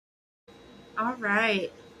All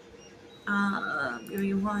right. Give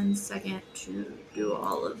me 1 second to do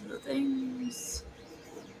all of the things.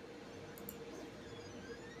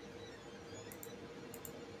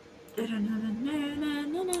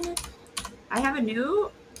 I have a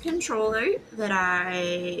new controller that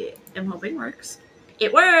I am hoping works.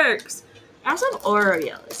 It works! I also have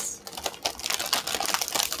Oreos.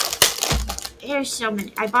 There's so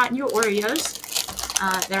many. I bought new Oreos.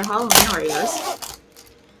 They're Halloween Oreos.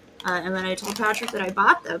 And when I told Patrick that I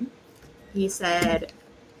bought them, he said,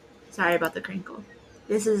 sorry about the crinkle.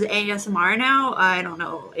 This is ASMR now. I don't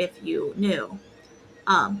know if you knew.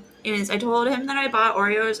 Is I told him that I bought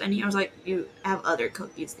Oreos, and he was like, you have other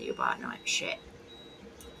cookies that you bought. And I went, shit.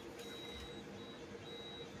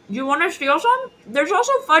 Do you want to steal some? There's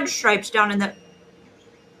also fudge stripes down in the...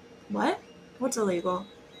 What? What's illegal?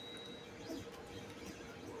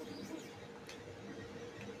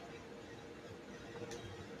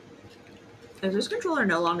 Is this controller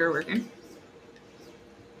no longer working?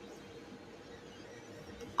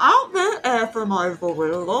 I don't think ASMR is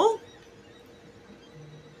illegal.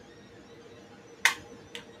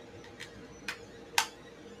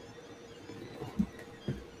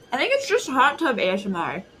 I think it's just hot tub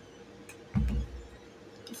ASMR.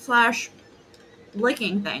 /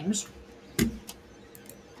 licking things.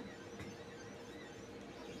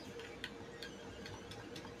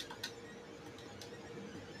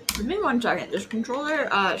 Give me 1 second. This controller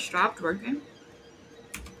stopped working.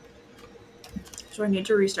 So I need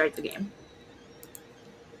to restart the game.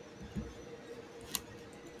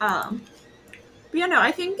 But yeah, no,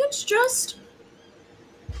 I think it's just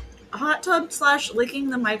hot tub / licking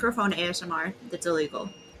the microphone ASMR that's illegal.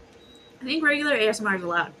 I think regular ASMR is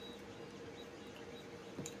allowed.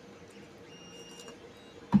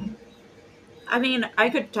 I mean,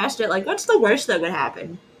 I could test it. Like, what's the worst that would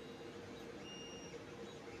happen?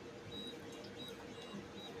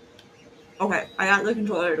 Okay, I got the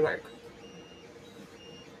controller to work.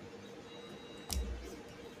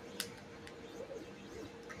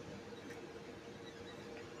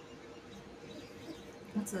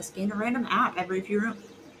 What's this? Gain a random app every few rooms.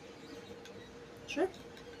 Sure.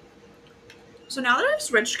 So now that I've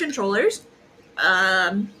switched controllers,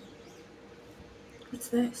 what's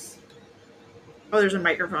this? Oh, there's a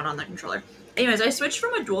microphone on the controller. Anyways, I switched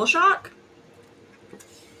from a DualShock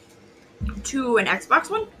to an Xbox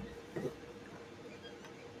One.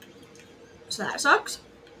 So that sucks.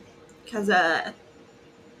 Because, I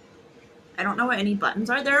don't know what any buttons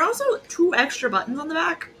are. There are also 2 extra buttons on the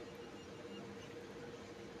back.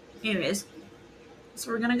 Anyways,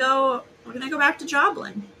 so we're gonna go back to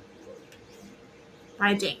Joblin.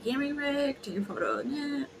 Buy a dank gaming rig, take a photo,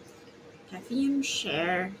 caffeine,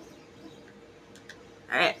 share.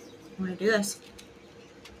 Alright, I'm gonna do this.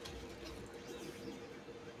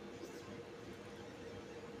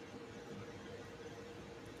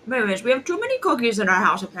 But anyways, we have too many cookies in our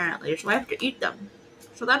house apparently, so I have to eat them.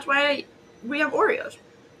 So that's why we have Oreos.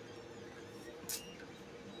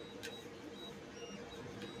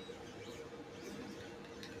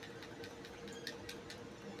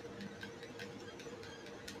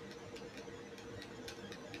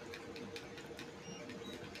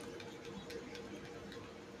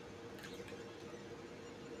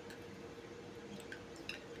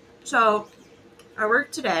 So, I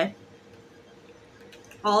work today.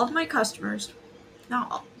 All of my customers, not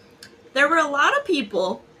all, there were a lot of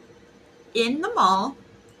people in the mall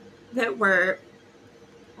that were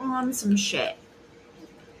on some shit.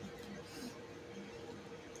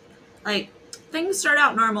 Like, things start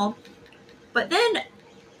out normal, but then,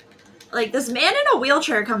 like, this man in a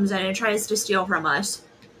wheelchair comes in and tries to steal from us.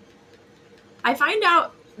 I find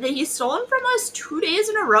out that he's stolen from us 2 days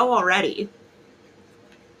in a row already.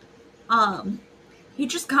 He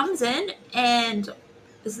just comes in and...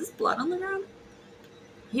 Is this blood on the ground?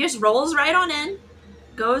 He just rolls right on in,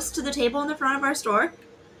 goes to the table in the front of our store,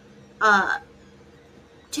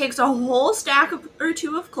 takes a whole stack or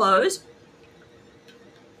 2 of clothes,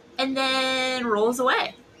 and then rolls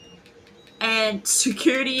away. And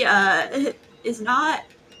security is not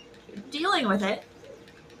dealing with it.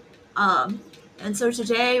 And so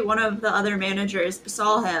today, one of the other managers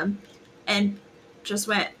saw him and just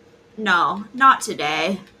went, no, not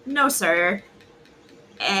today. No, sir.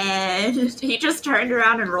 And he just turned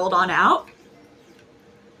around and rolled on out,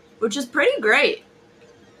 which is pretty great.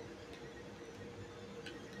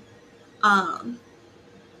 A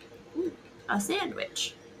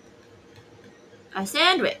sandwich. A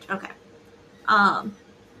sandwich, okay. And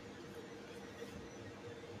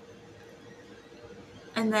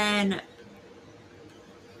then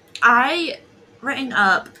I rang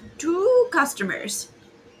up 2 customers.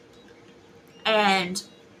 And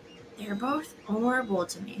they're both horrible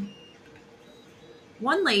to me.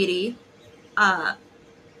 One lady, so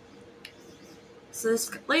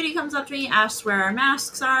this lady comes up to me, asks where our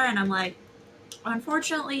masks are, and I'm like,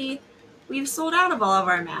 unfortunately, we've sold out of all of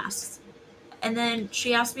our masks. And then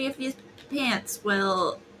she asked me if these pants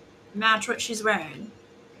will match what she's wearing.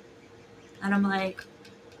 And I'm like,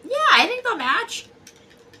 yeah, I think they'll match.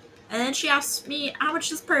 And then she asked me how much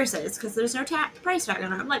this purse is, because there's no price tag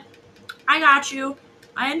on it. I'm like, I got you.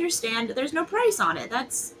 I understand. There's no price on it.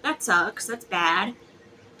 That sucks. That's bad.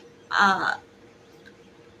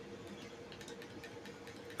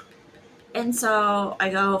 And so I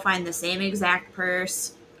go find the same exact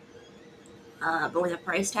purse, but with a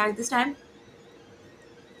price tag this time.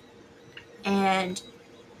 And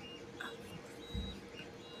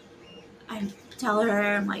I tell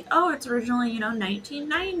her, I'm like, oh, it's originally,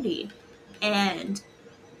 $19.90. And,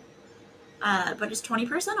 but it's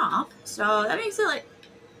 20% off. So that makes it like,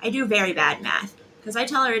 I do very bad math. Because I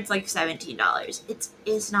tell her it's like $17.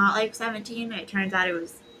 It's not like $17. It turns out it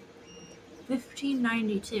was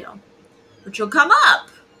 $15.92. Which will come up.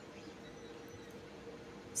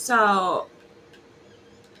 So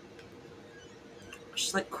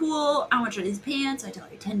she's like, cool, how much are these pants? I tell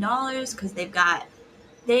her $10 because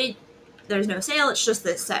there's no sale, it's just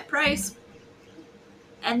this set price.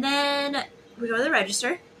 And then we go to the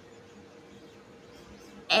register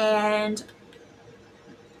and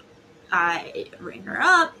I ring her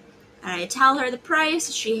up and I tell her the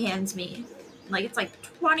price. She hands me, like, it's like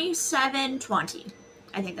 $27.20.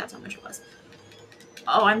 I think that's how much it was.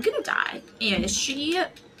 Oh, I'm gonna die. And she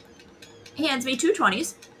hands me two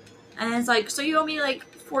 20s and it's like, so you owe me like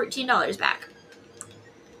 $14 back.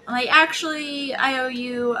 I'm like, actually, I owe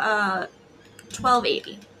you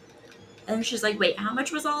 $12.80. And she's like, wait, how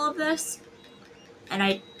much was all of this? And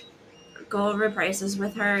I go over prices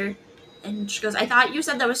with her, and she goes, I thought you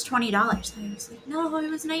said that was $20. And I was like, no, it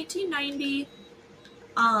was $19.90.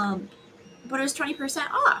 But it was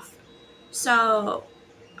 20% off. So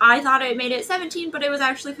I thought it made it $17, but it was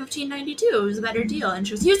actually $15.92. It was a better deal. And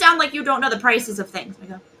she goes, you sound like you don't know the prices of things. I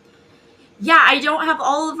go, yeah, I don't have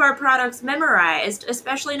all of our products memorized,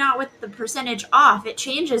 especially not with the percentage off. It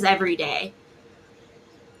changes every day.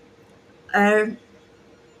 And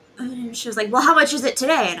she was like, well, how much is it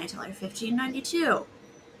today? And I tell her $15.92.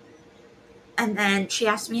 And then she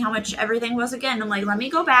asked me how much everything was again. I'm like, let me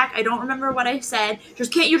go back. I don't remember what I said. She goes,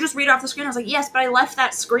 can't you just read off the screen? I was like, yes, but I left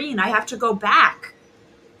that screen. I have to go back.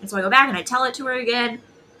 And so I go back and I tell it to her again.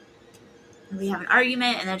 And we have an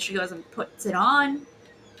argument. And then she goes and puts it on.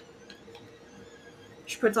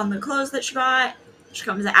 She puts on the clothes that she bought. She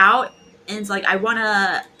comes out. And it's like, I want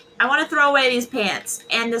to throw away these pants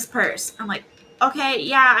and this purse. I'm like, okay,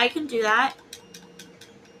 yeah, I can do that.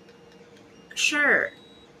 Sure.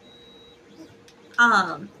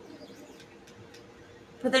 But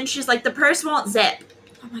then she's like, the purse won't zip.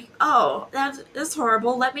 I'm like, oh, that's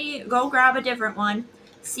horrible. Let me go grab a different one.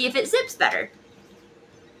 See if it zips better.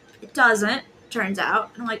 It doesn't, turns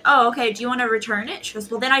out. And I'm like, oh, okay, do you want to return it? She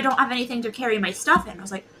goes, well, then I don't have anything to carry my stuff in. I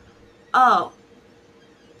was like, oh,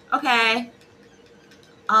 okay.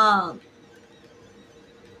 I'm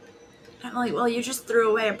like, well, you just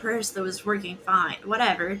threw away a purse that was working fine.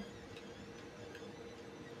 Whatever.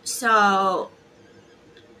 So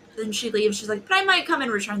then she leaves. She's like, but I might come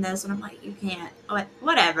and return this. And I'm like, you can't.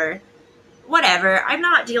 Whatever. I'm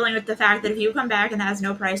not dealing with the fact that if you come back and that has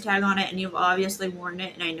no price tag on it and you've obviously worn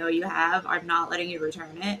it and I know you have, I'm not letting you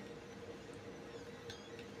return it.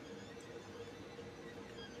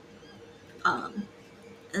 And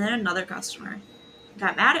then another customer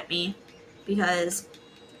got mad at me because,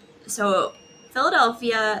 so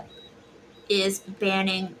Philadelphia is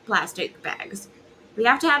banning plastic bags. We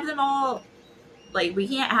have to have them all, like, we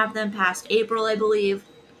can't have them past April, I believe.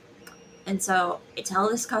 And so I tell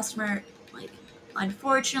this customer, like,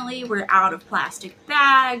 unfortunately, we're out of plastic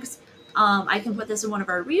bags. I can put this in one of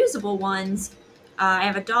our reusable ones. I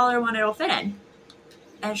have $1 one it'll fit in.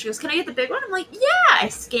 And she goes, can I get the big one? I'm like, yeah. I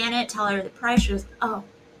scan it, tell her the price. She goes, oh,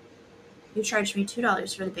 you charged me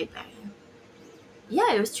 $2 for the big bag.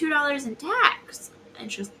 Yeah, it was $2 in tax. And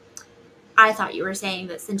she goes, I thought you were saying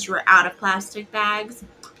that since you were out of plastic bags,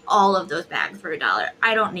 all of those bags were $1.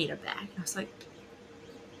 I don't need a bag. I was like,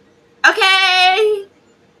 okay,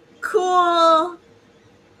 cool,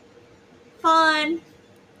 fun,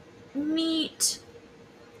 neat.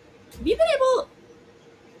 Have you been able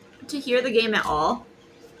to hear the game at all?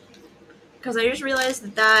 Because I just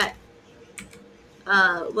realized that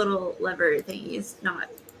little lever thingy is not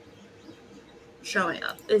showing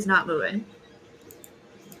up, is not moving.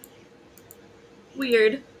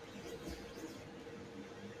 Weird.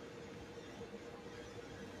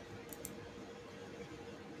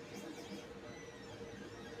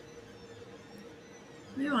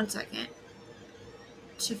 me 1 second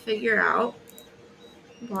to figure out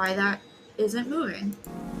why that isn't moving.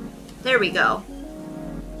 There we go.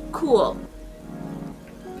 Cool.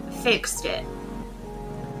 Fixed it.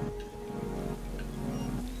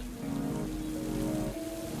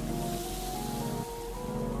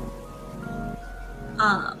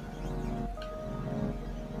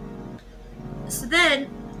 So then,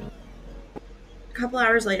 a couple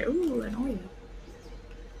hours later, ooh, an Oreo.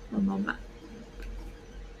 One moment.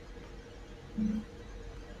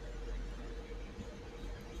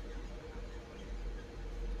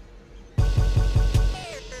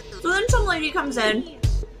 So then some lady comes in,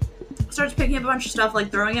 starts picking up a bunch of stuff,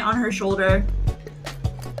 like throwing it on her shoulder,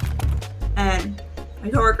 and my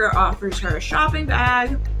coworker offers her a shopping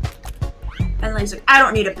bag, and the lady's like, I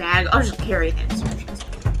don't need a bag, I'll just carry things.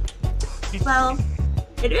 Well,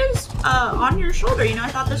 it is on your shoulder, you know, I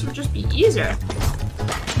thought this would just be easier.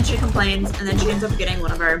 And she complains, and then she ends up getting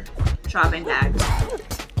one of our shopping bags.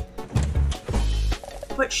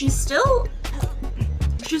 But she's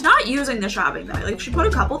not using the shopping bag. Like, she put a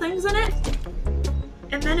couple things in it,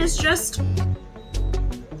 and then is just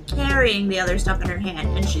carrying the other stuff in her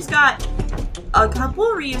hand. And she's got a couple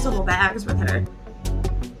reusable bags with her.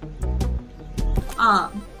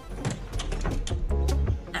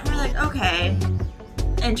 And we're like, okay,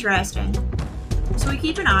 interesting. So we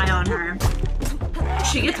keep an eye on her.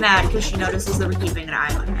 She gets mad because she notices that we're keeping an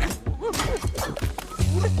eye on her.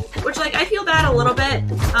 Which, like, I feel bad a little bit,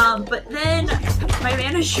 but then my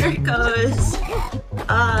manager goes,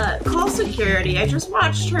 call security. I just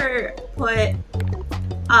watched her put,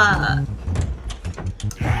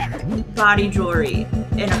 body jewelry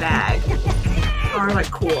in a bag. And we're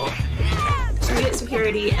like, cool. So we get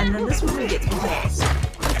security, and then this woman gets pissed.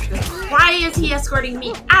 She goes, why is he escorting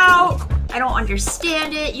me out? I don't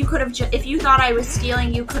understand it. You could have just, if you thought I was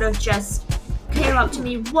stealing, you could have just came up to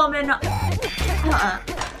me, woman. I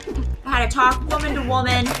had to talk woman to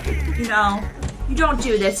woman. You know, you don't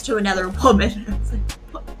do this to another woman. I was like,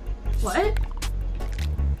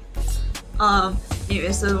 what?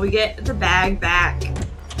 Anyway, so we get the bag back,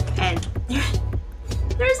 and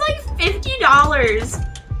there's like $50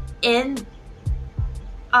 in,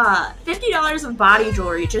 $50 of body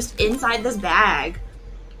jewelry just inside this bag.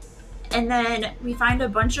 And then we find a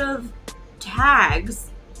bunch of tags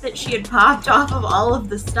that she had popped off of all of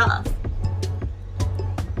the stuff.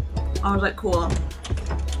 I was like, cool.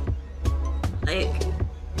 Like,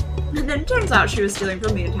 and then it turns out she was stealing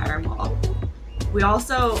from the entire mall. We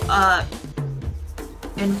also,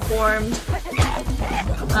 informed,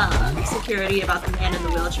 security about the man in the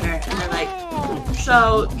wheelchair, and they're like,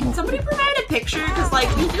 so, can somebody provide a picture? Because, like,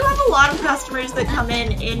 we do have a lot of customers that come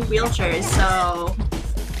in wheelchairs, so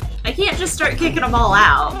I can't just start kicking them all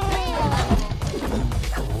out.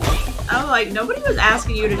 I'm like, nobody was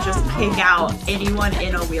asking you to just kick out anyone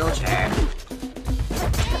in a wheelchair.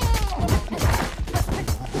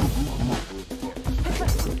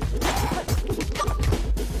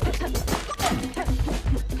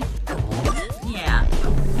 Yeah.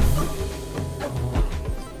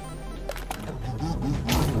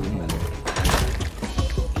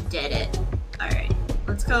 Did it. Alright.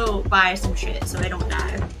 Let's go buy some shit so I don't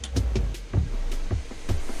die.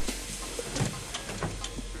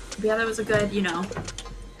 Yeah, that was a good, you know,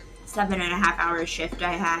 7.5 hour shift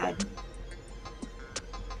I had.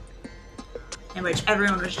 In which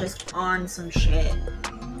everyone was just on some shit.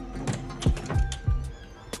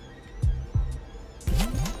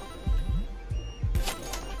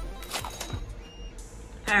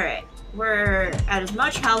 Alright, we're at as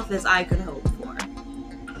much health as I could hope for.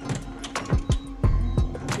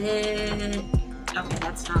 Okay,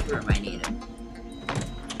 that's not the room I needed.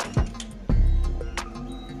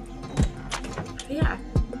 Yeah.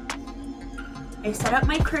 I set up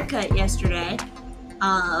my Cricut yesterday.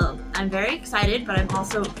 I'm very excited, but I'm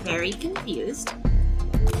also very confused.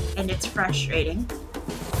 And it's frustrating.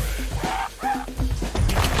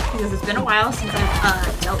 Because it's been a while since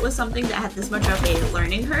I've dealt with something that had this much of a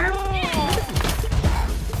learning curve.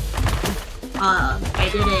 I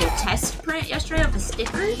did a test print yesterday of a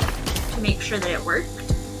sticker to make sure that it worked.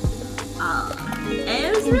 And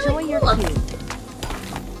it was really cool looking.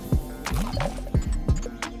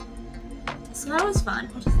 So that was fun.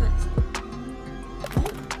 What is this?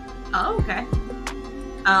 Oh, okay.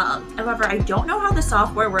 However, I don't know how the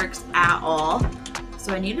software works at all,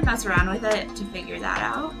 so I need to mess around with it to figure that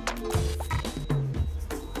out.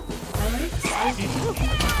 Very exciting.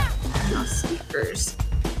 Now stickers.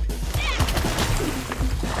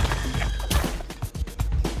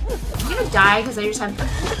 I'm gonna die because I just have...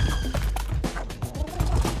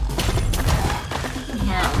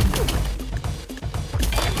 Yeah.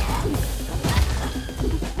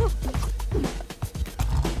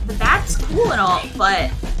 cool and all,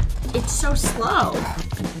 but it's so slow.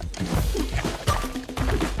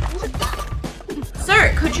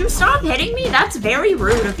 Sir, could you stop hitting me? That's very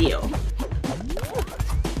rude of you.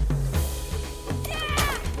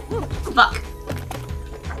 Fuck.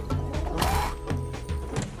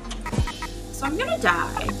 So I'm gonna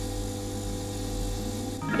die.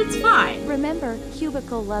 But it's fine. Remember,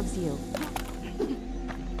 Cubicle loves you.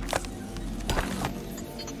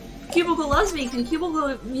 Cubicle loves me. Can Cubicle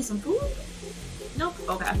give me some food? Nope.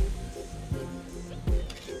 Okay.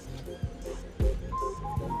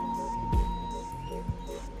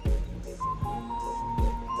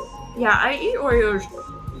 Yeah, I eat Oreos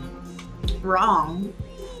wrong.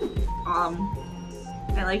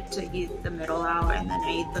 I like to eat the middle out and then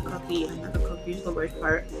I eat the cookie, and then the cookie's the worst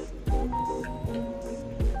part.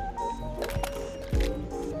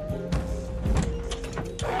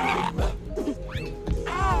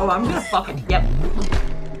 Oh, I'm gonna fucking, yep.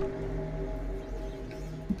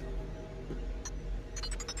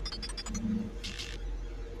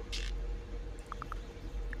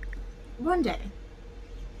 One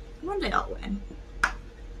day I'll win.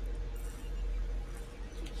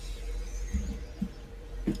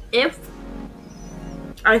 If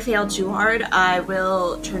I fail too hard, I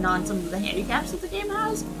will turn on some of the handicaps that the game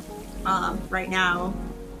has. Right now,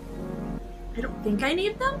 I don't think I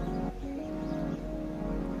need them.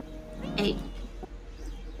 I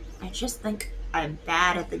just think I'm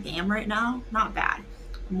bad at the game right now. Not bad.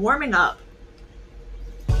 I'm warming up.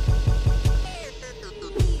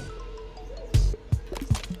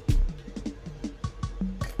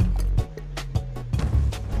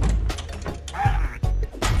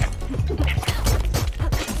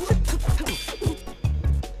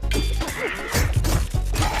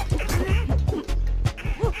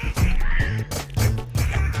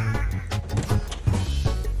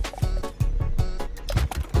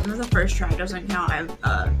 The first try doesn't count.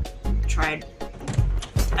 I've tried,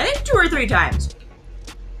 I think 2 or 3 times.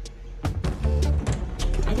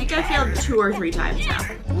 I think I failed 2 or 3 times now.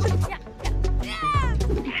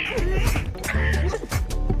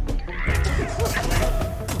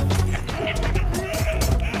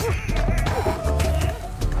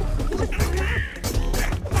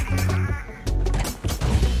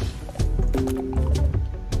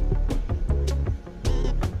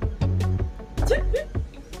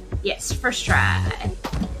 Yes, first try. I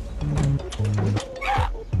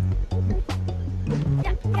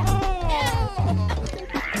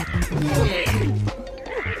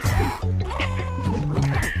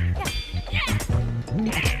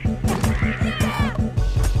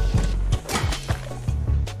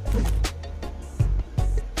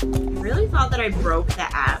really thought that I broke the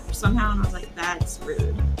app somehow, and I was like, that's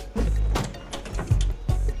rude.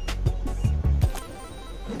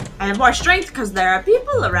 I have more strength because there are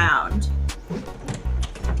people around.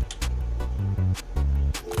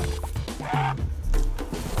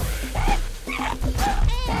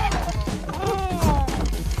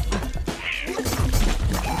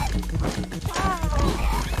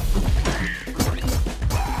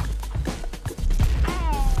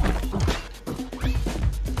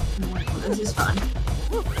 This is fun.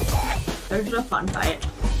 There's a fun fight.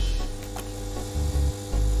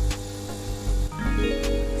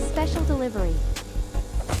 Special delivery.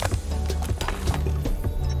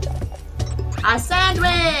 A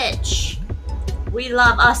sandwich! We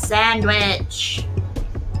love a sandwich!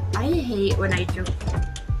 I hate when I don't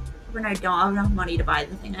have enough money to buy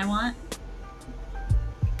the thing I want.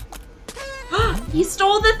 He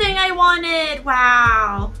stole the thing I wanted!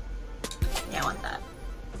 Wow! Yeah, I want that.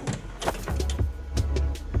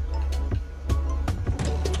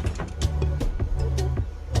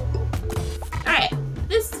 Alright,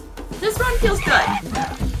 this run feels good.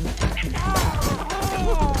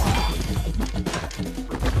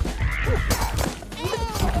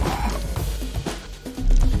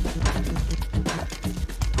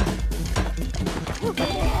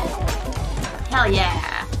 Hell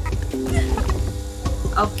yeah.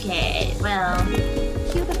 Okay, well.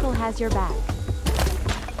 Cubicle has your back.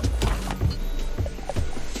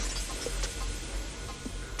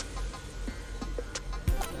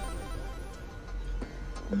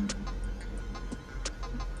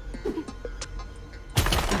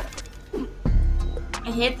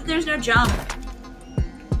 I hate that there's no jump.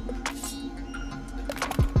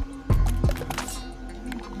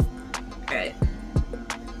 Alright.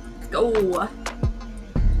 Go.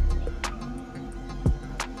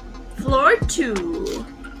 Floor 2.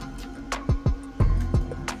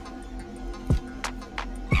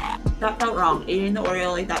 That felt wrong. Eating the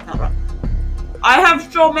Oreo like that felt wrong. I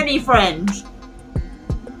have so many friends.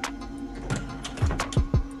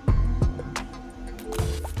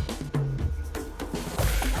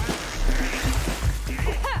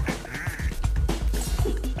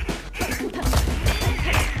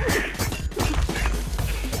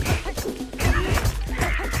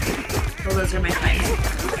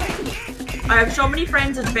 I have so many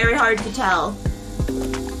friends, it's very hard to tell.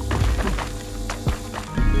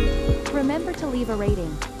 Remember to leave a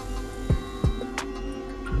rating.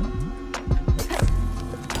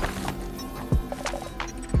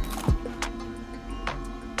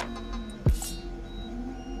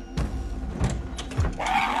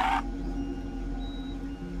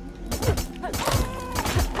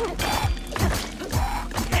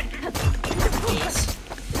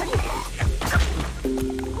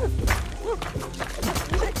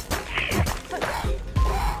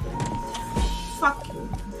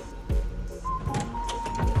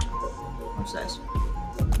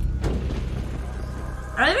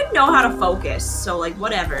 How to focus, so like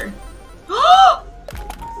whatever.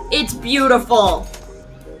 It's beautiful.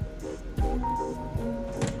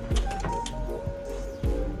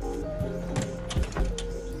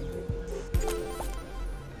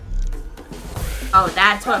 Oh,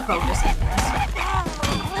 that's what focusing is.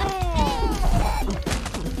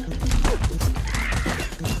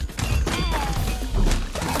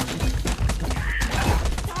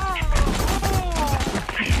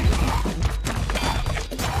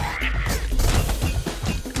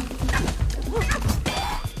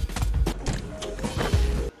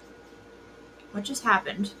 What just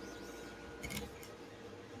happened?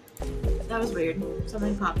 That was weird.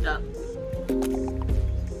 Something popped up.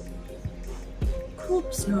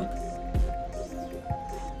 Coop Snoop.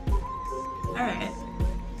 Alright.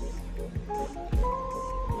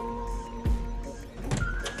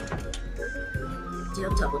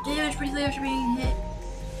 Deal double damage briefly after being hit.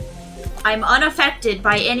 I'm unaffected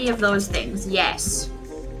by any of those things, yes.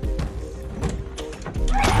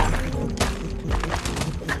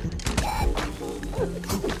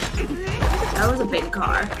 That was a big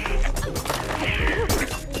car.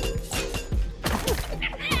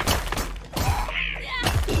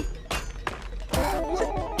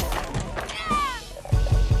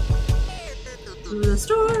 To the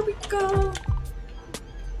store we go.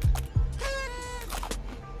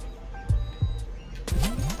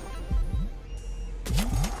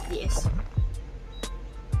 Yes.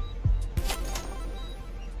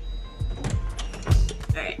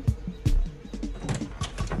 Alright.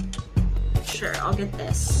 Sure, I'll get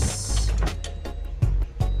this.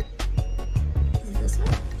 Is it this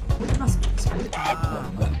one? It must be this one.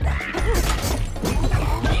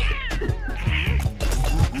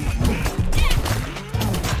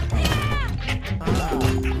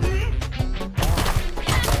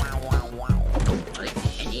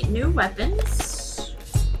 I need new weapons.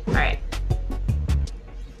 Alright.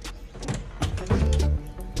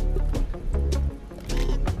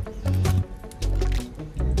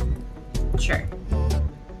 Sure.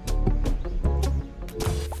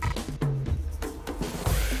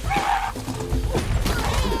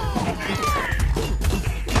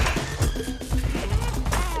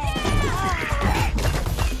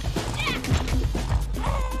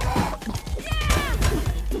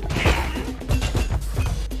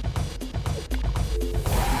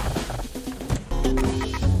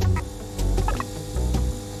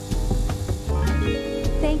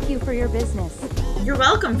 Thank you for your business. You're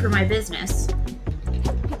welcome for my business.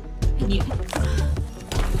 Can you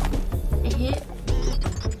hit?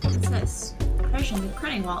 What's this? Crashing and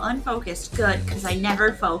critting while unfocused. Good, because I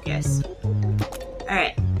never focus.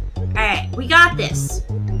 Alright. Alright, we got this.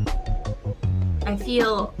 I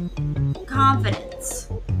feel confidence.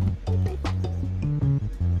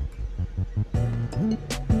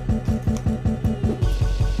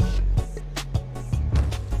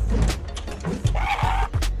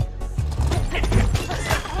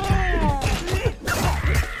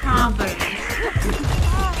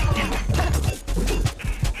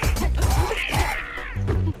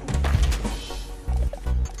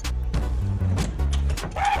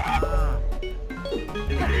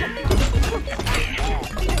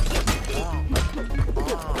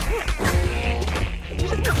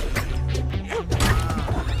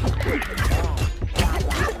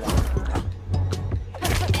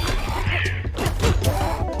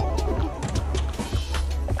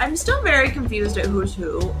 I'm still very confused at who's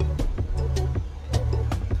who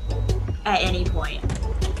at any point.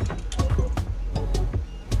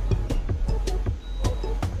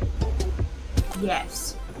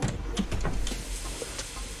 Yes.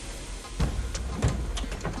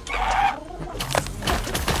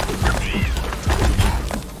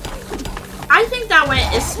 I think that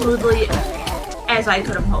went as smoothly as I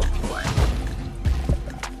could have hoped for.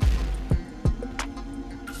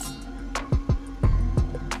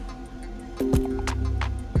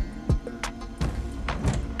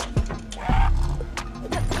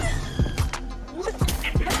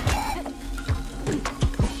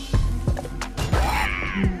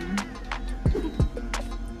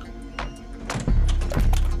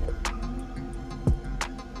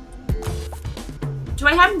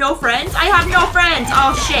 I have no friends? I have no friends!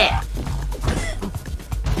 Oh, shit.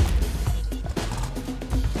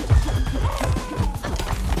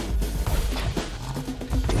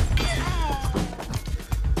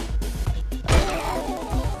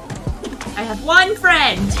 I have one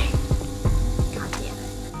friend! God damn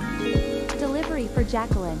it. Delivery for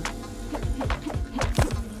Jacqueline.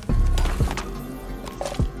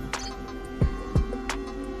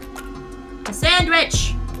 A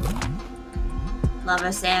sandwich! Love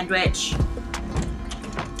a sandwich.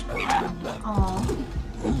 Aww.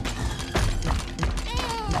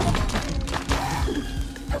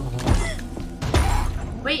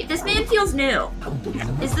 Wait, this man feels new.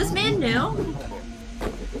 Is this man new?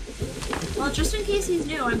 Well, just in case he's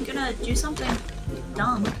new, I'm gonna do something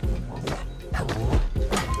dumb.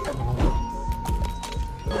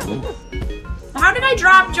 How did I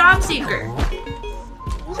drop Job Seeker?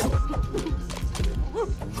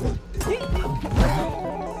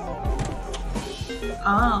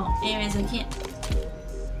 Oh, anyways, I can't.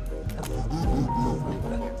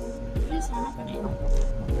 What is happening?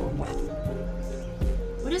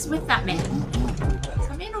 What is with that man? Is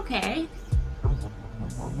that man okay?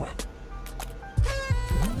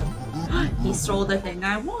 He stole the thing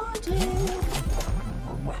I wanted.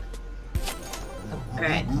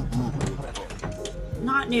 Alright.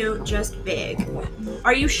 Not new, just big.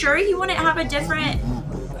 Are you sure he wouldn't have a different...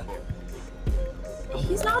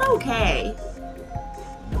 He's not okay.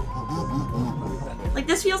 Like,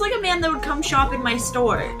 this feels like a man that would come shop in my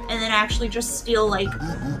store and then actually just steal, like,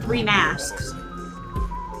 3 masks.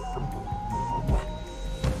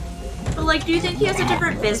 But, like, do you think he has a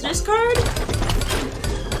different business card?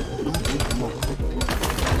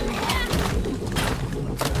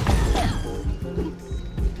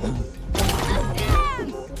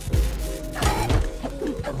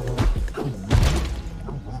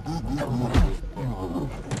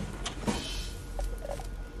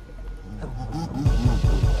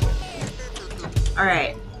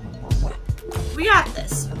 Alright. We got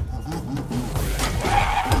this.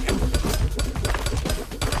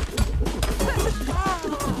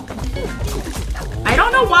 I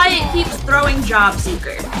don't know why it keeps throwing Job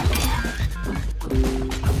Seeker.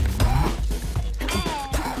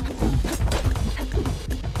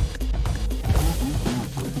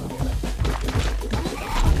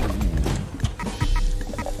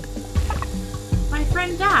 My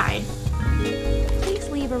friend died. Please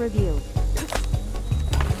leave a review.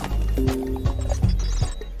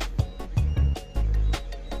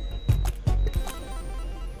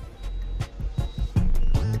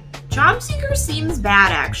 Job Seeker seems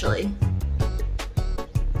bad, actually.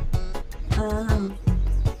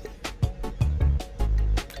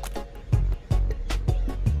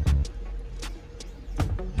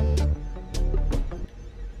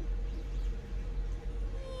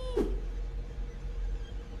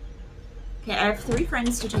 Okay, I have 3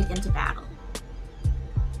 friends to take into battle.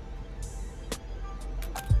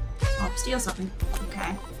 Oh, steal something.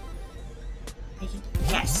 Okay.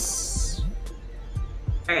 Yes.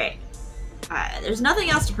 Alright. There's nothing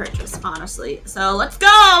else to purchase, honestly. So let's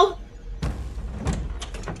go!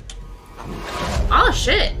 Oh,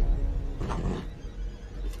 shit.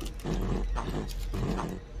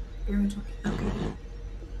 Okay.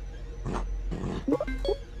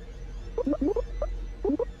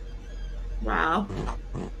 Wow.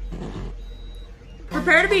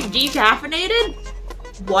 Prepare to be decaffeinated?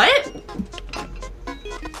 What?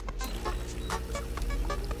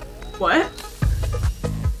 What?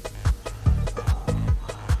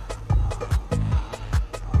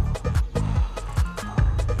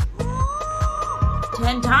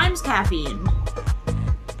 Ten times caffeine.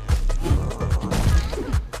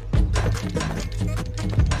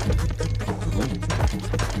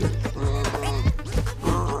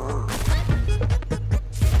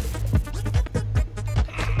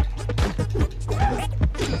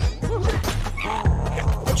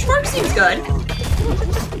 Twerk seems good.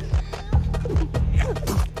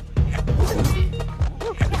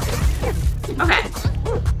 Okay.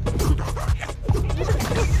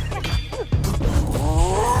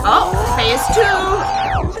 Oh, phase 2.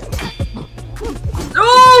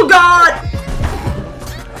 Oh god!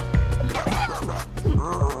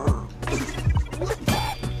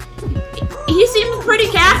 He seems pretty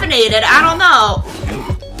caffeinated. I don't know.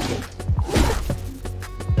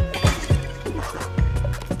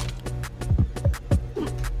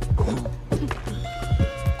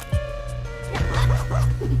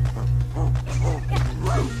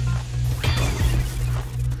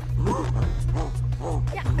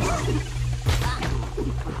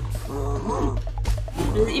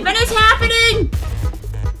 What even is happening?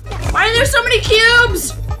 Why are there's so many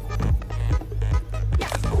cubes!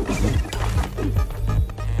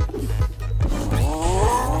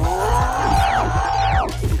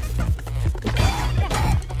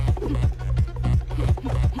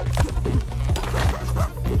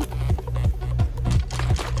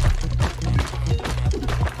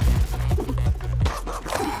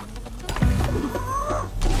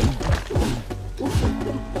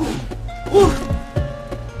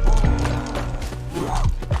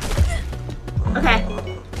 Okay.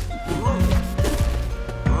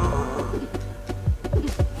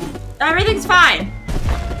 Everything's fine.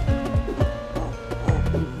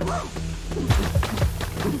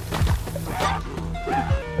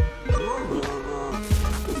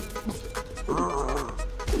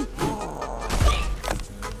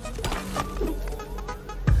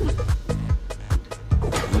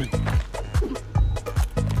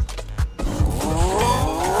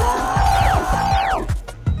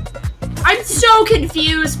 I'm so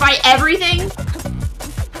confused by everything.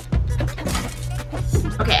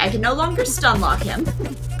 Okay, I can no longer stun lock him.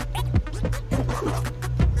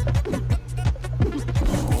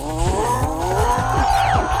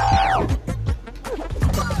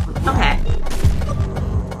 Okay.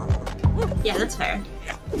 Yeah, that's fair.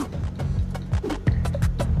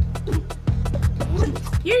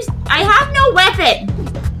 I have no weapon!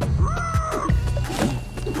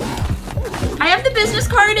 I have the business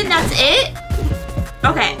card and that's it?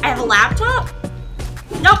 Okay, I have a laptop?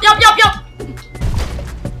 Nope.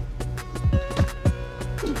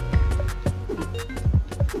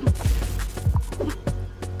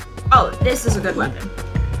 Oh, this is a good weapon.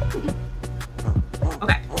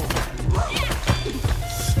 Okay.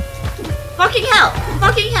 Fucking hell!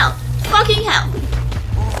 Fucking hell! Fucking hell!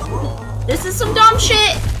 This is some dumb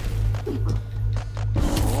shit!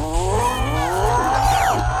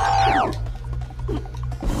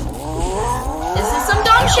 This is some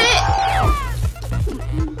dumb shit!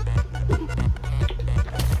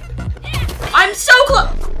 I'm so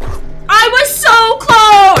close! I was so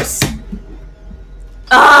close!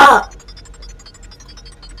 Ugh!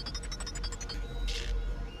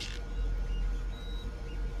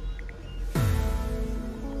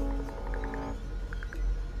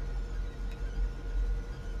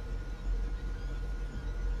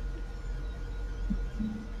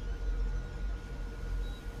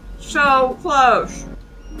 So close.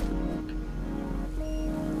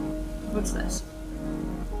 What's this?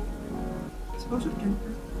 Supposed to do.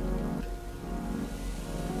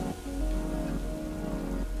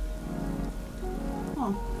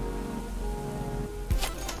 Oh.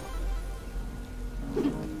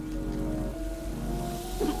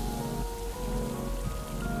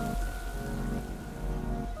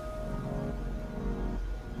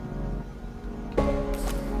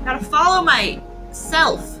 Gotta follow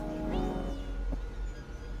myself.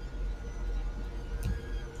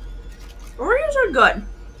 Oreos are good.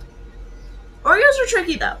 Oreos are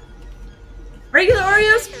tricky though. Regular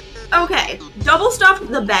Oreos, okay. Double stuffed,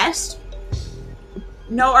 the best.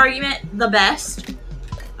 No argument, the best.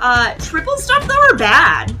 Triple stuffed though are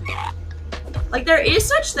bad. Like there is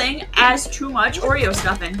such thing as too much Oreo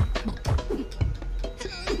stuffing.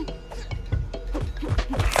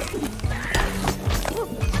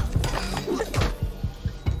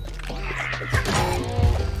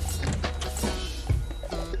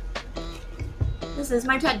 This is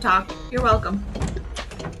my TED Talk. You're welcome.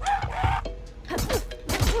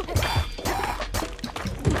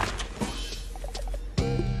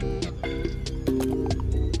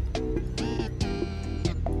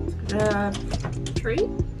 Tree?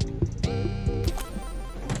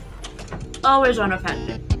 Always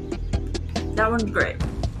unaffected. That one's great.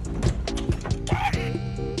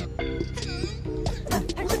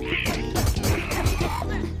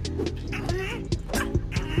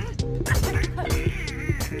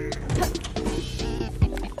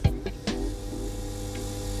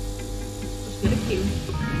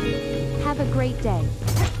 Have a great day.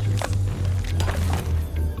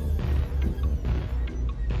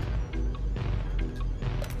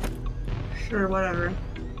 Sure, whatever.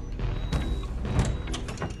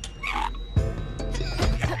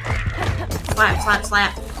 Slap, slap,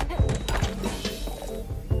 slap.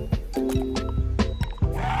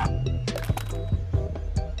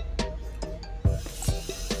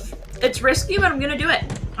 It's risky, but I'm gonna do it.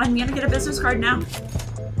 I'm gonna get a business card now.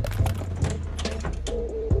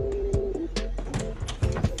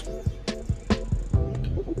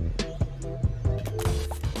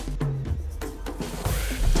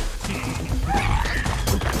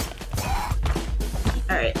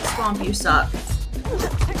 Alright, Swamp, you suck.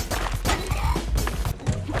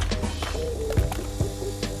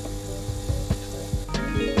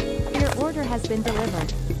 order has been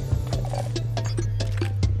delivered.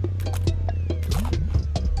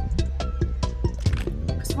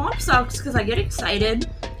 Swamp sucks because I get excited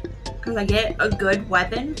because I get a good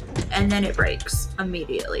weapon and then it breaks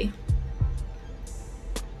immediately.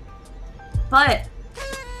 But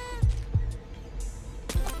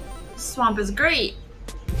Swamp is great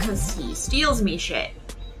because he steals me shit.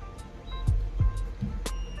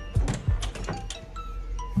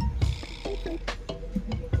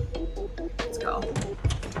 Let's go.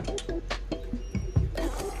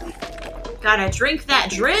 Gotta drink that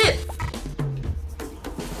drip!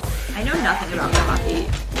 I know nothing about coffee.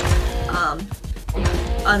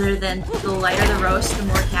 Other than the lighter the roast, the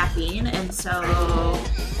more caffeine, and so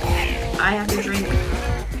I have to drink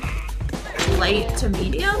light to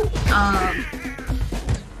medium,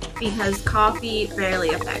 because coffee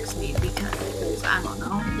barely affects me because, I don't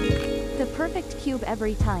know. The perfect cube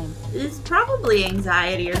every time. It's probably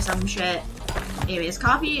anxiety or some shit. Anyways,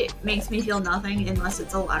 coffee makes me feel nothing unless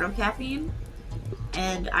it's a lot of caffeine,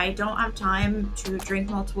 and I don't have time to drink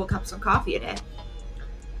multiple cups of coffee a day.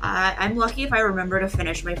 I'm lucky if I remember to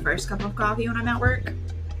finish my first cup of coffee when I'm at work.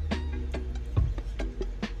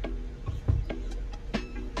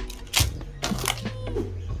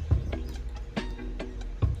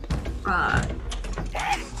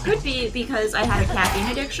 Could be because I had a caffeine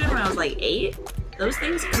addiction when I was like 8. Those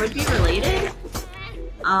things could be related.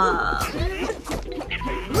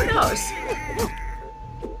 Who knows?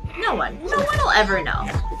 No one will ever know.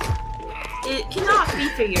 It cannot be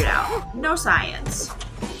figured out. No science.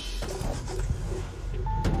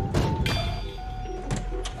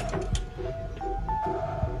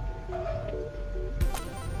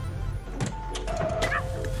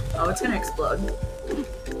 Oh, it's gonna explode.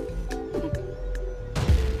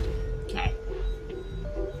 Okay.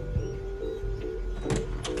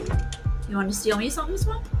 You want to steal me something,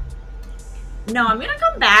 Swamp? No, I'm gonna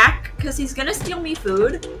come back, because he's gonna steal me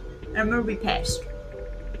food, and I'm gonna be pissed.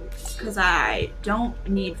 Because I don't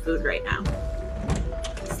need food right now.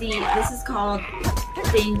 See, this is called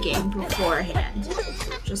thinking beforehand.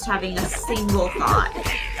 Just having a single thought,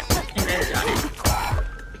 and I've done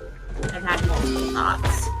it. I've had multiple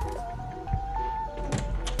thoughts.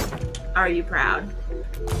 Are you proud?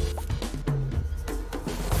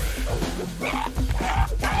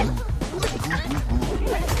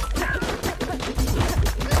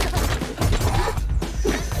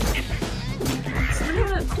 Someone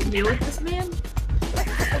want to deal with this man?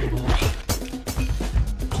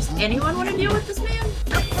 Does anyone want to deal with this man?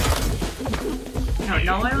 No,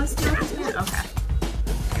 no one wants to deal with this man? Okay.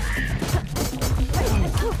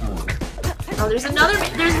 Oh, there's another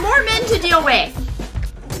man. There's more men to deal with!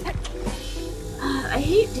 I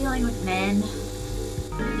hate dealing with men.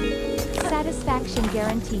 Satisfaction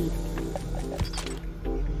guaranteed.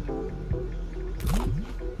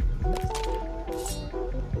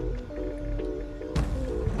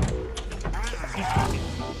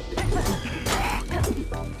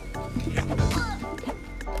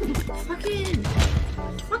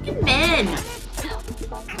 Fucking men!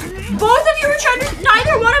 Both of you are trying to.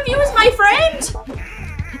 Neither one of you is my friend?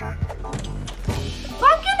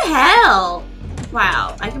 Fucking hell!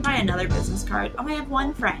 Wow, I can buy another business card. Oh, I have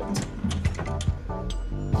one friend.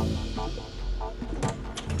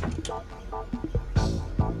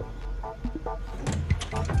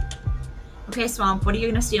 Okay, Swamp, what are you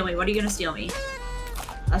gonna steal me? What are you gonna steal me?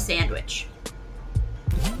 A sandwich.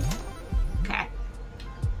 Okay.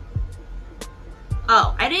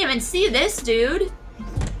 Oh, I didn't even see this, dude.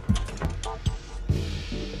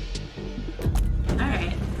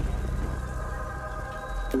 Alright.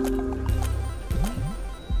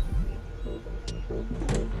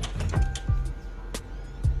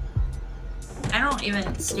 I don't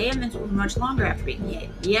even stay in mental much longer after being hit.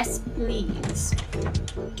 Yes, please.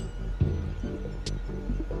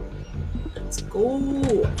 Let's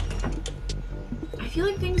go. I feel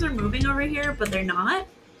like things are moving over here, but they're not.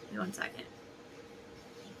 Wait 1 second.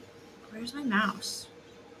 Where's my mouse?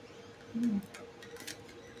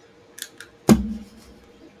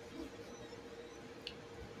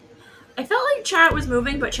 I felt like chat was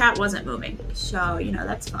moving, but chat wasn't moving. So, you know,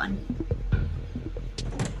 that's fun.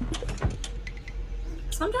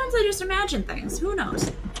 Sometimes I just imagine things. Who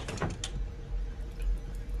knows?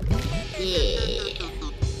 Yeah.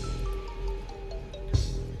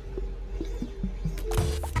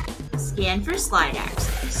 Scan for slide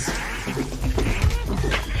access.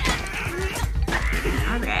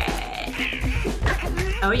 Alright.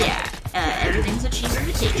 Oh yeah. Everything's a cheap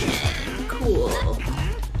invitation. Cool.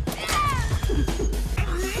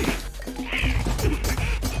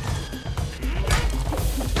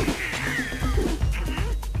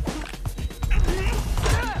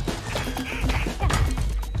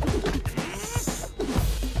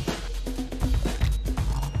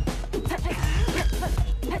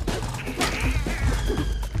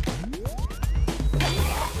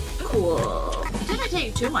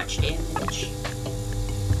 take too much damage.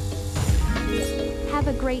 Have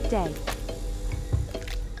a great day.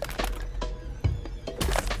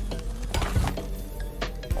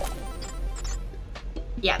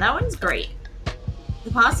 Yeah, that one's great.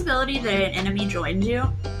 The possibility that an enemy joins you,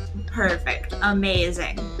 perfect,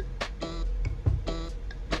 amazing.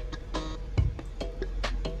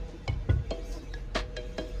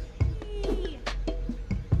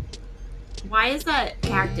 Why is that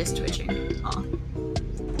cactus twitching? Oh.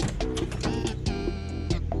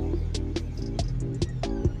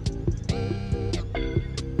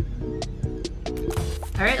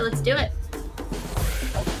 Alright, let's do it.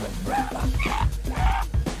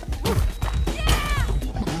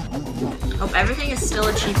 Hope everything is still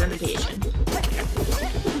a cheap imitation.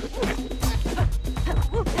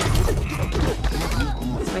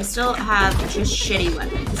 So I still have just shitty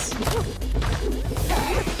weapons.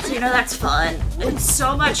 So you know that's fun. It's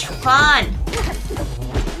so much fun!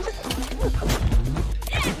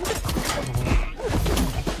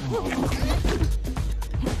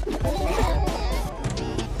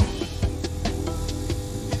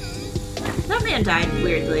 That man died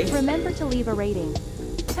weirdly. Remember to leave a rating.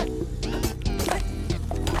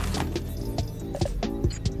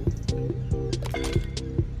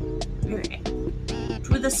 Alright.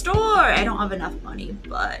 To the store! I don't have enough money,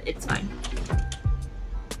 but it's fine.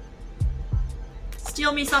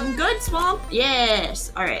 Steal me something good, Swamp?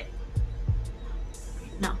 Yes! Alright.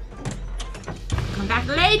 No. Come back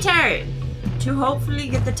later! To hopefully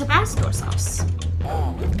get the Tabasco sauce.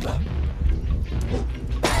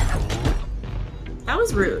 That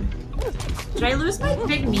was rude. Did I lose my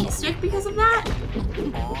big meat stick because of that?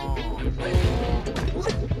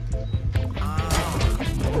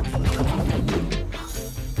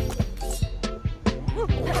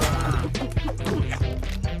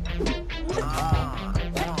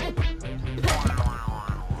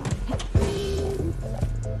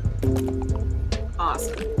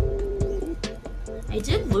 Awesome. I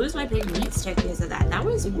did lose my big meat stick because of that. That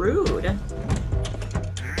was rude. I'm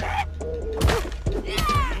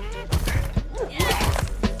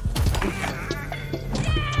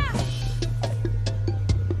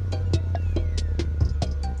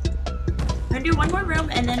gonna do one more room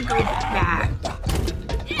and then go back.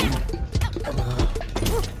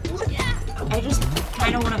 I just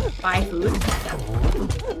kind of want to buy food.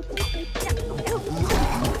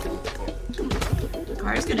 The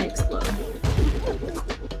car is gonna explode.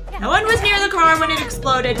 No one was near the car when it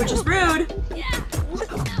exploded, which is rude.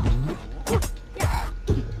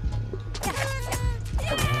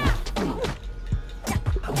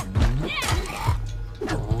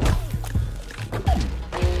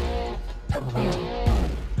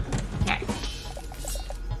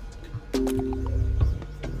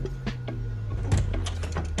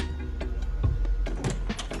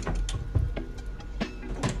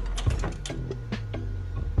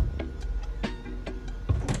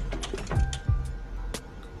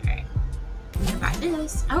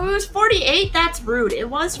 Oh, it was 48? That's rude. It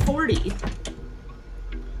was 40.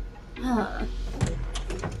 Huh.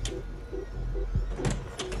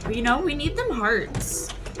 But you know, we need them hearts.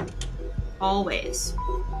 Always.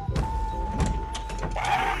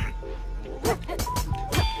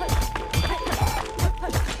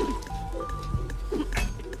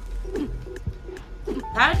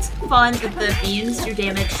 That's fun that the beans do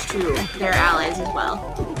damage to their allies as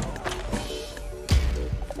well.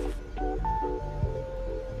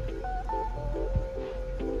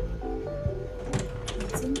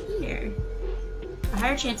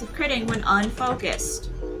 Higher chance of critting when unfocused.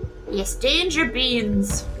 Yes, danger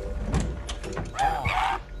beans.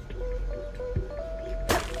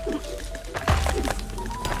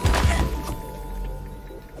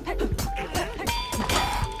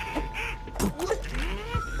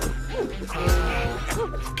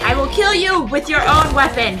 I will kill you with your own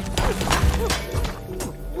weapon.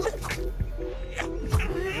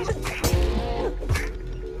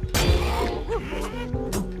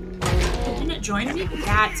 Join me?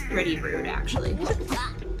 That's pretty rude, actually.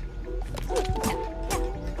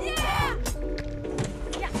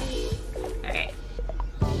 Alright.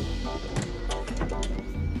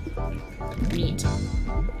 Meat.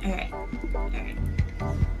 Alright. Alright.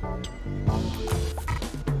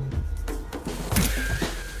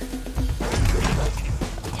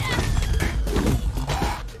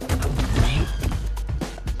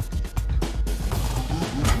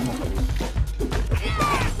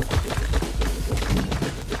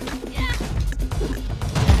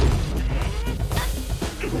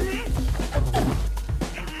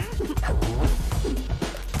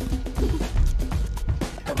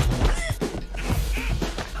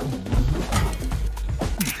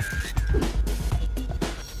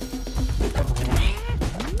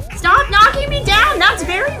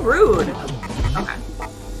 being rude. Okay.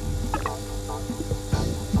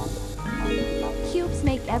 Cubes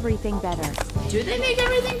make everything better. Do they make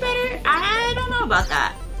everything better? I don't know about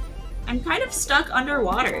that. I'm kind of stuck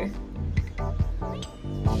underwater.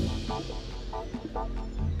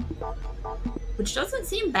 Which doesn't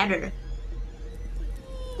seem better.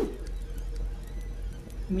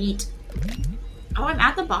 Meat. Oh, I'm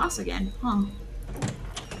at the boss again. Huh.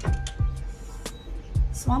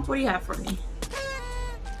 Swamp, what do you have for me?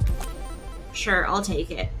 Sure, I'll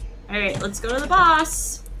take it. Alright, let's go to the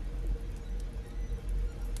boss.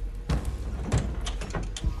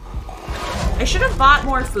 I should have bought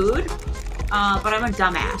more food, but I'm a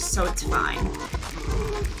dumbass, so it's fine.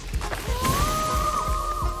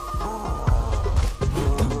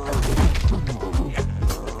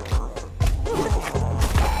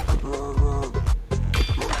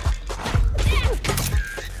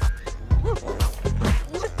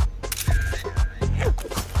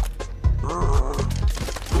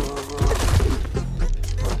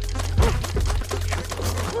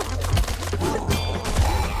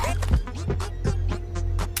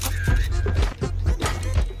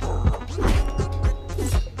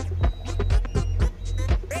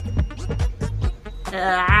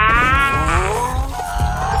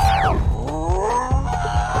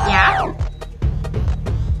 Yeah?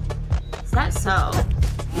 Is that so?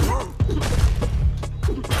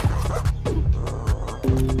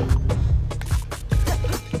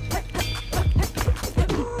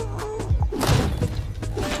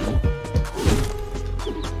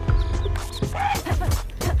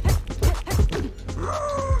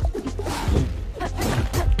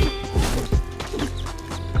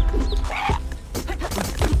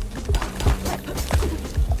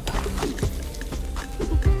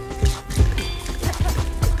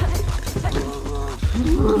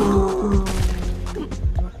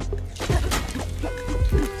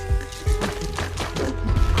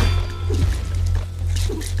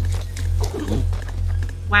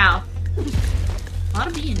 Wow. A lot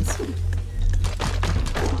of beans.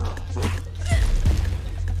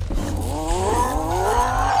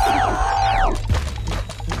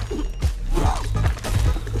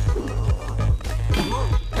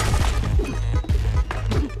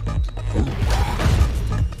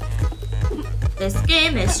 This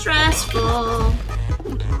game is stressful.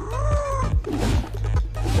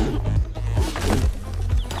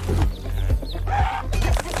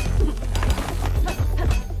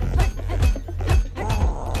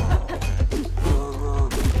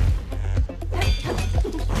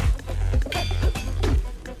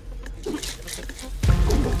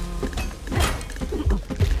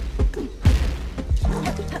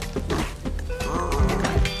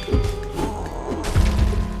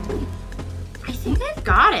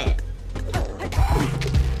 Got it.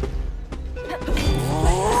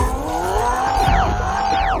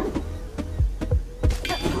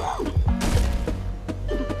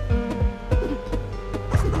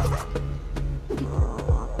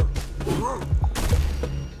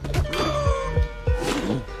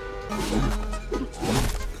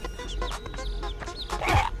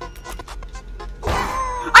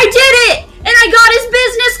 I did it! And I got his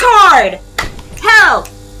business card! Hell!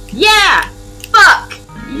 Yeah! Fuck!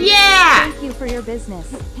 Yeah! Thank you for your business.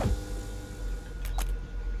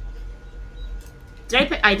 Did I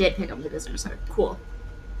pick? I did pick up the business card. Cool.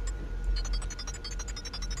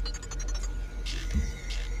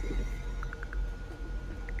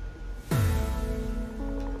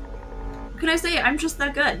 What can I say? I'm just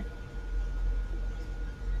that good.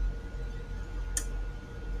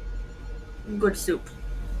 Good soup.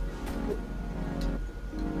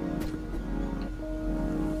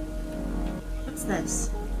 What's this?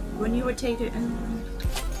 When you would take it and...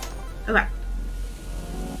 Okay.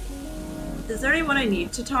 Is there anyone I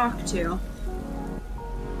need to talk to?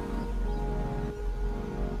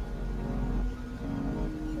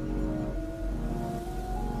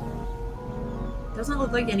 Doesn't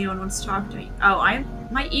look like anyone wants to talk to me. Oh,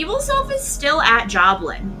 my evil self is still at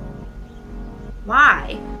Joblin.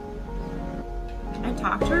 Why? Can I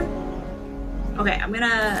talk to her? Okay, I'm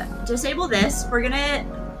gonna disable this. So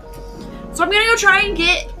I'm gonna go try and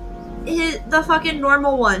get the fucking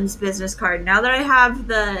normal one's business card now that I have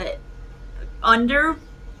the under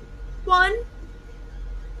one.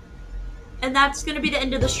 And that's gonna be the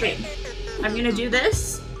end of the stream. I'm gonna do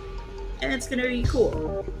this and it's gonna be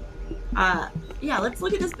cool. Yeah, let's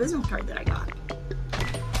look at this business card that I got.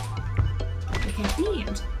 I can't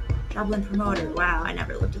fiend. Joblin promoter. Wow, I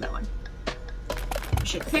never looked at that one. I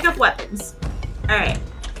should pick up weapons. Alright.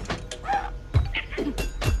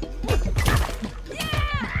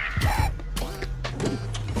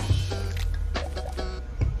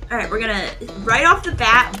 Alright, we're gonna, right off the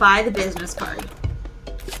bat, buy the business card.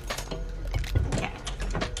 Okay.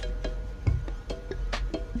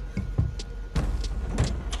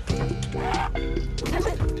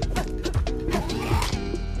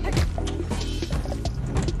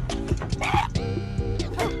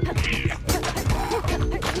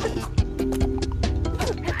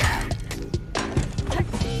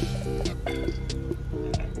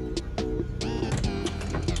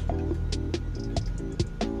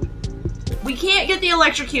 We can't get the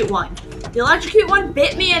electrocute one. The electrocute one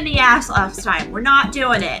bit me in the ass last time. We're not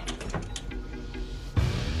doing it.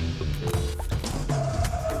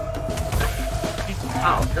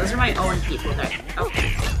 Oh, those are my own people there.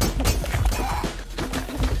 Okay.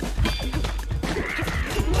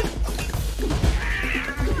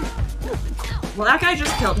 Well, that guy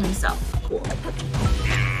just killed himself. Cool.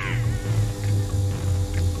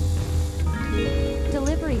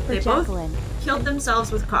 Delivery for They Jacqueline. both killed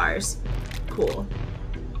themselves with cars. Cool.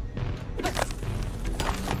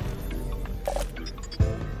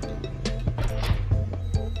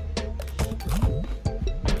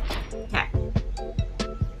 Okay.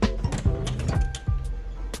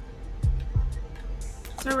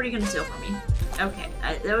 So what are you gonna steal from me? Okay,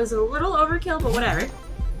 that was a little overkill, but whatever.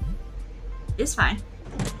 It's fine.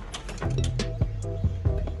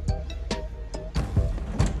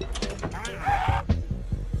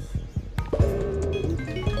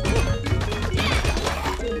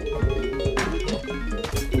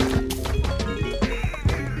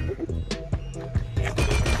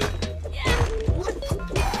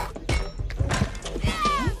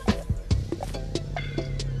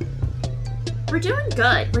 We're doing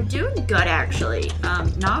good. We're doing good, actually.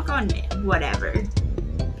 Knock on whatever.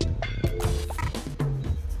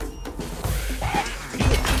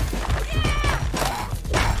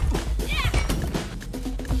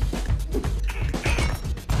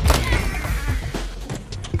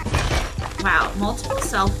 Wow, multiple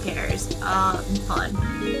self-cares. Fun.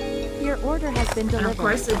 Your order has been And delivered. of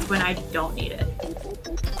course, it's when I don't need it.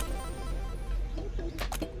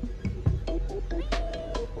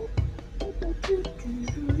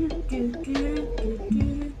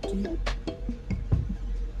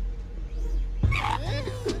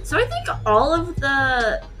 So I think all of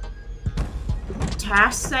the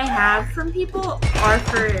tasks I have from people are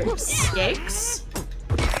for sticks.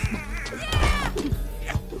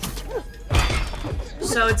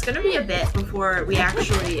 So it's gonna be a bit before we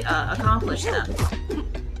actually accomplish them.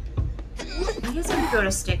 I guess I could go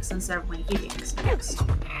to sticks instead of Winky Dinks next.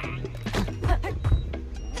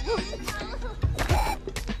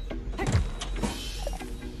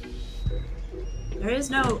 There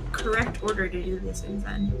is no correct order to do these things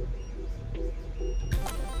then.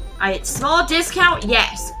 Small discount?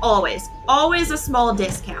 Yes, always. Always a small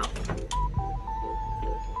discount.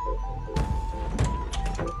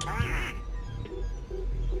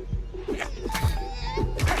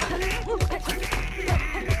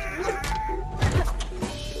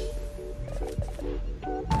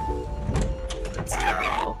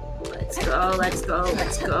 Let's go,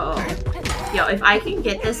 let's go. Yo, if I can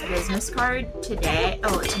get this business card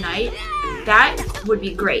tonight, that would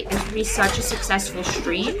be great. This would be such a successful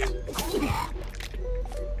stream.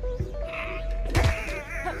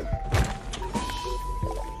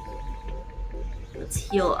 Let's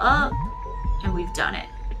heal up, and we've done it.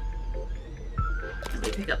 And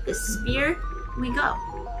we pick up this spear, and we go.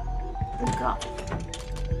 We go.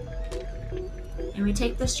 And we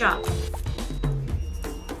take this job.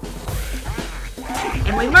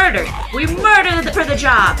 And we murder! We murder for the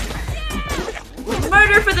job! We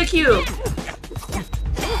murder for the cube!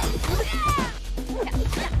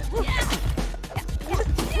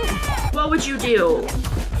 What would you do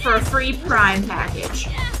for a free Prime package?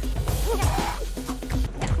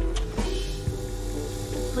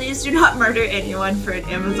 Please do not murder anyone for an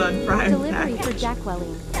Amazon Prime Delivery package. for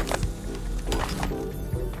Jacqueline.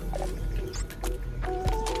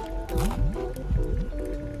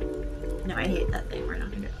 No, I hate that thing. We're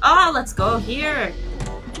not gonna. Oh, let's go here.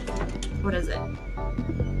 What is it?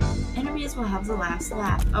 Enemies will have the last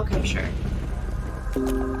laugh. Okay, sure.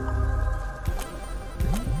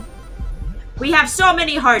 We have so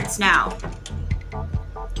many hearts now.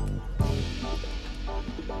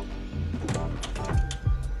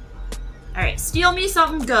 Alright, steal me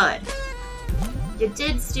something good. You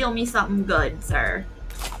did steal me something good, sir.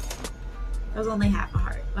 That was only half a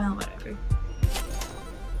heart. Well, whatever.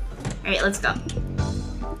 Alright, let's go.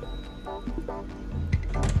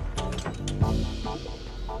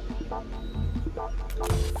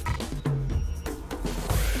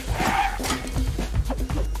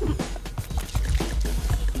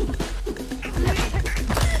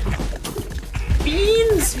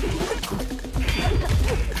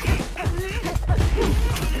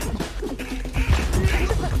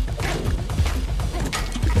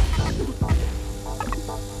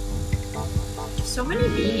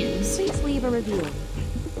 games. Please leave a review.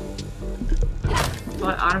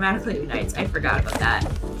 Well, it automatically ignites. I forgot about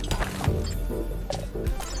that.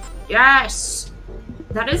 Yes!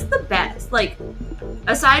 That is the best. Like,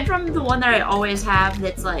 aside from the one that I always have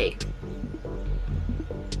that's like,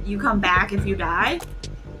 you come back if you die,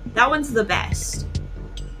 that one's the best.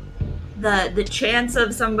 The chance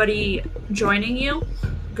of somebody joining you,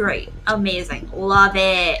 great. Amazing. Love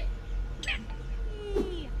it.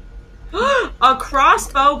 A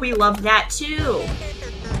crossbow, we love that too.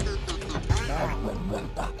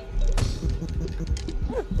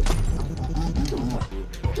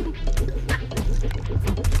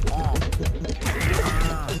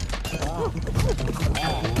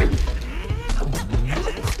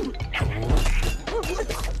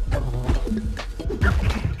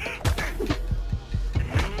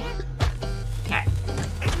 Okay.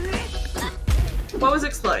 What was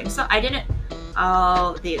exploding? So I didn't...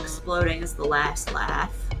 Oh, the exploding is the last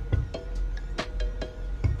laugh.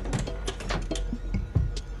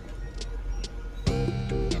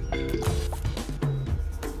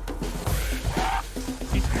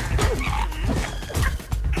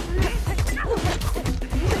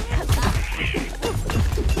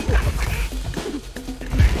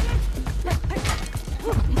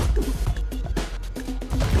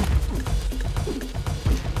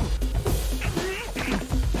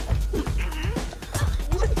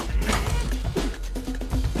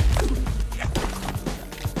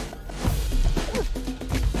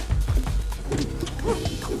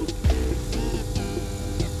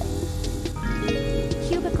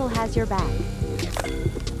 Cubicle has your back.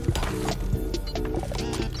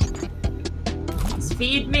 Just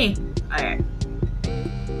feed me. Alright.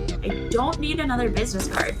 I don't need another business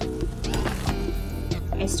card.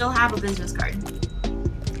 I still have a business card.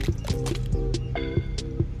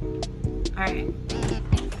 Alright.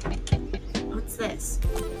 What's this?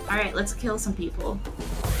 Alright, let's kill some people.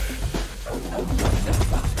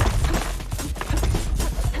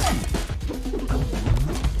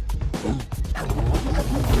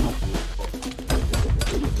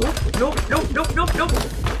 Nope, nope, nope, nope, nope.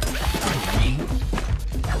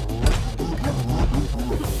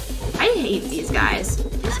 I hate these guys.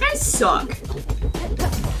 These guys suck.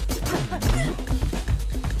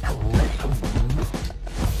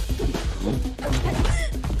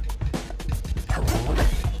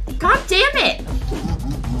 God damn it!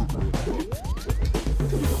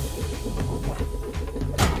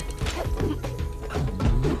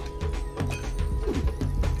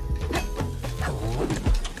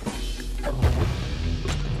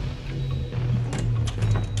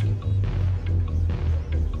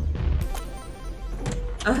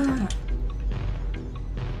 Ugh.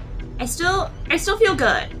 I still feel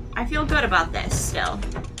good. I feel good about this still.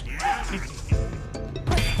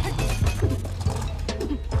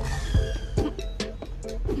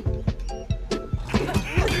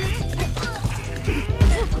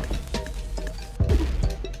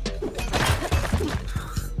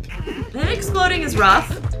 That exploding is rough.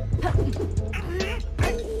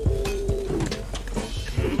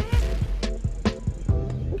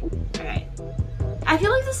 Alright. I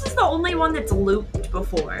feel like this is the only one that's looped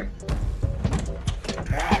before.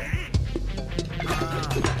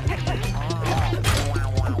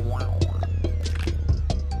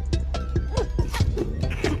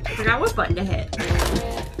 I forgot what button to hit.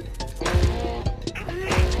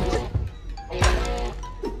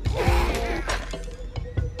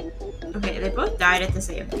 Okay, they both died at the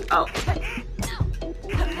same. Oh.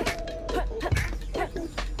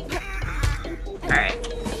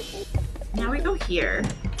 Alright. Now we go here.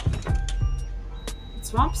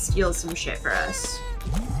 Swamp steals some shit for us.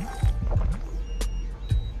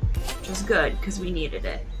 Which is good, because we needed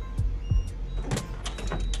it.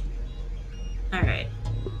 Alright.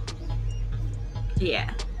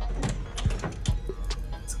 Yeah.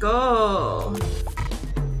 Let's go!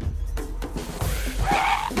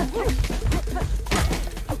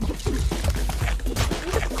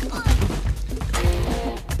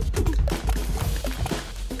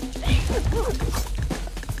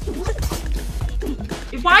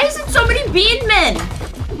 Why is it so many bean men?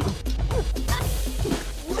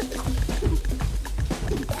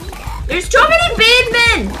 There's too many bean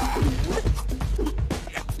men!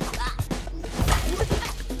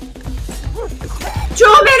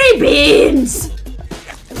 Too many beans!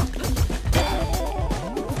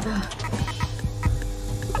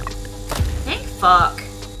 Thank fuck.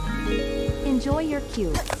 Enjoy your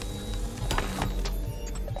cube.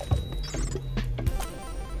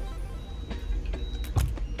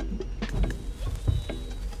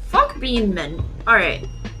 Fuck Beanman. Alright.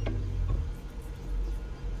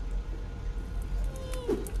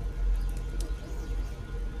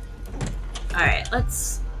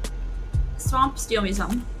 let's Swamp steal me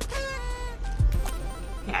some.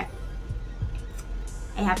 Okay.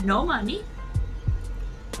 I have no money.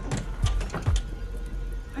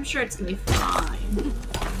 I'm sure it's gonna be fine.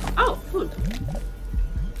 Oh, food.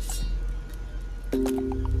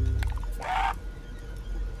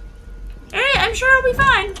 Alright, I'm sure it'll be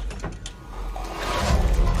fine.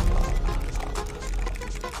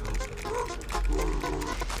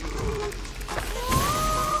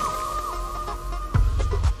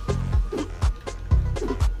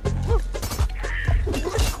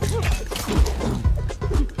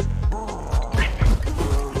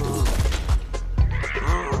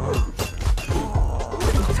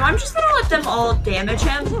 So I'm just gonna let them all damage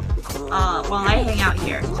him while I hang out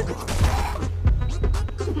here.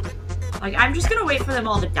 Like, I'm just gonna wait for them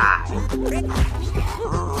all to die.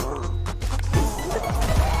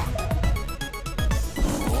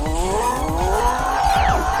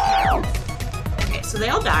 Okay, so they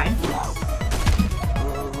all died.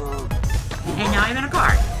 And now I'm in a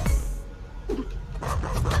car.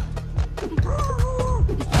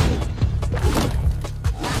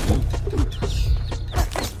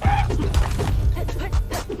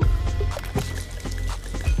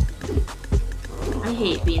 I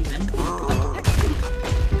hate Beanman.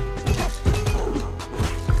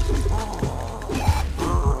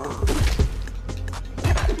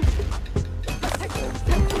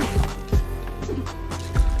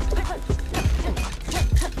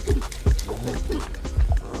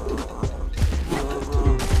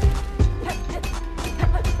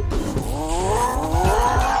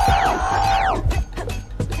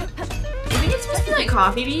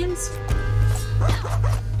 Coffee beans?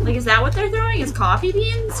 Like, is that what they're throwing? Is coffee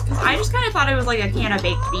beans? Because I just kind of thought it was like a can of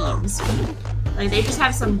baked beans. Like, they just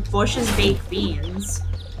have some Bush's baked beans.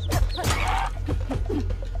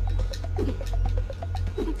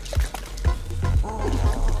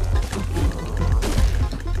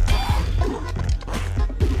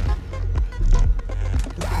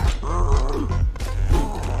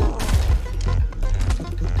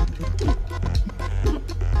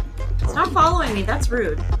 Stop following me, that's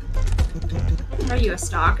rude. Are you a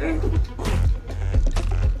stalker?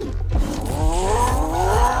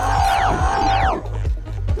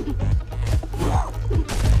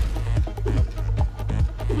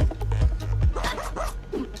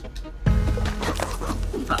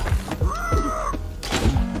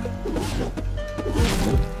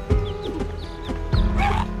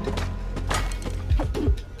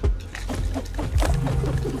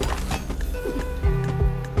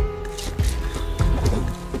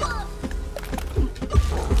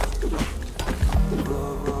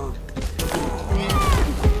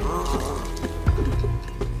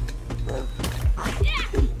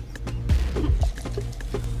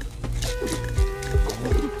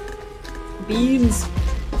 Beans.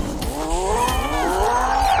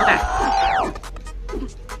 Okay.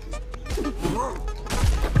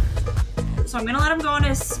 So I'm gonna let him go on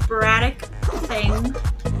his sporadic thing.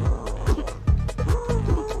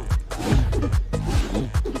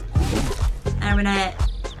 And I'm gonna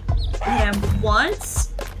hit him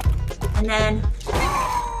once. And then...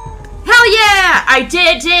 Hell yeah! I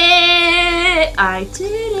did it! I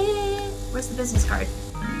did it! Where's the business card?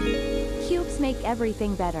 Cubes make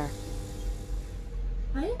everything better.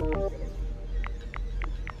 What?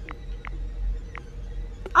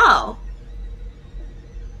 Oh.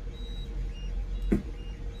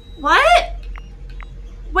 What?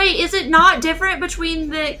 Wait, is it not different between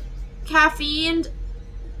the caffeined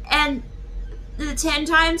and the 10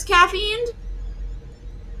 times caffeined?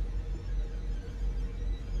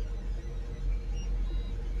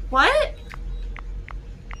 What?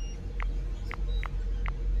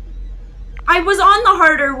 I was on the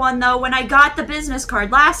harder one, though, when I got the business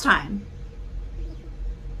card last time.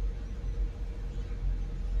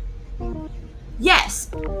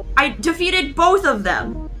 Yes, I defeated both of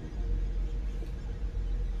them.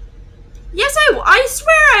 Yes, I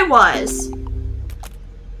swear I was.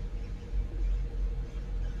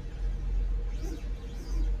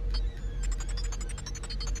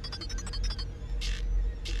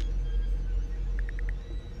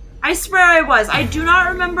 I swear I was. I do not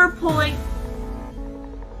remember pulling...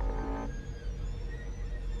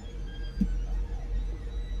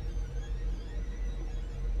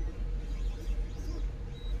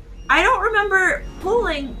 I don't remember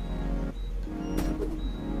pulling...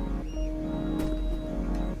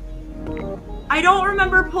 I don't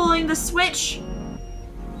remember pulling the switch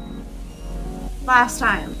last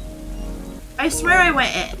time. I swear I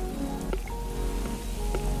went in.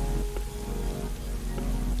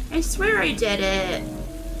 I swear I did it.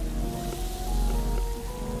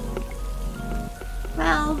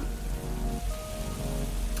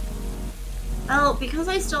 because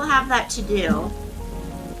I still have that to do,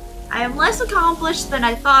 I am less accomplished than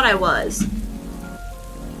I thought I was.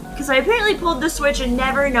 Because I apparently pulled the switch and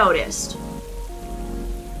never noticed.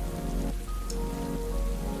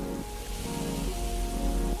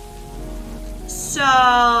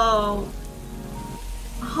 So...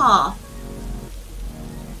 Huh.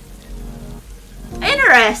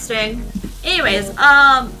 Interesting. Anyways,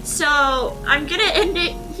 so I'm gonna end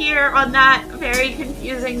it here on that very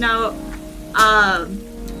confusing note.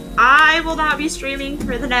 I will not be streaming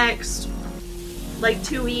for the next, like,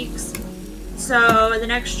 2 weeks. So the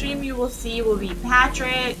next stream you will see will be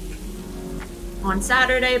Patrick on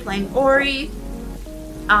Saturday playing Ori.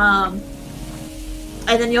 And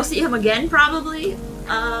then you'll see him again probably,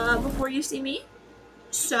 before you see me.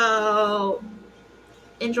 So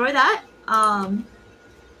enjoy that.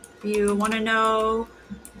 If you want to know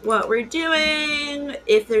what we're doing,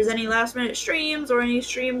 if there's any last minute streams or any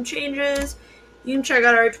stream changes, you can check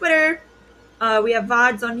out our Twitter. We have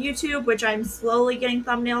VODs on YouTube, which I'm slowly getting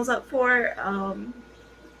thumbnails up for.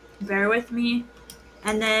 Bear with me.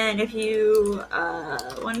 And then if you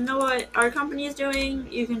want to know what our company is doing,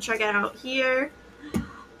 you can check it out here.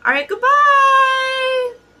 Alright, goodbye!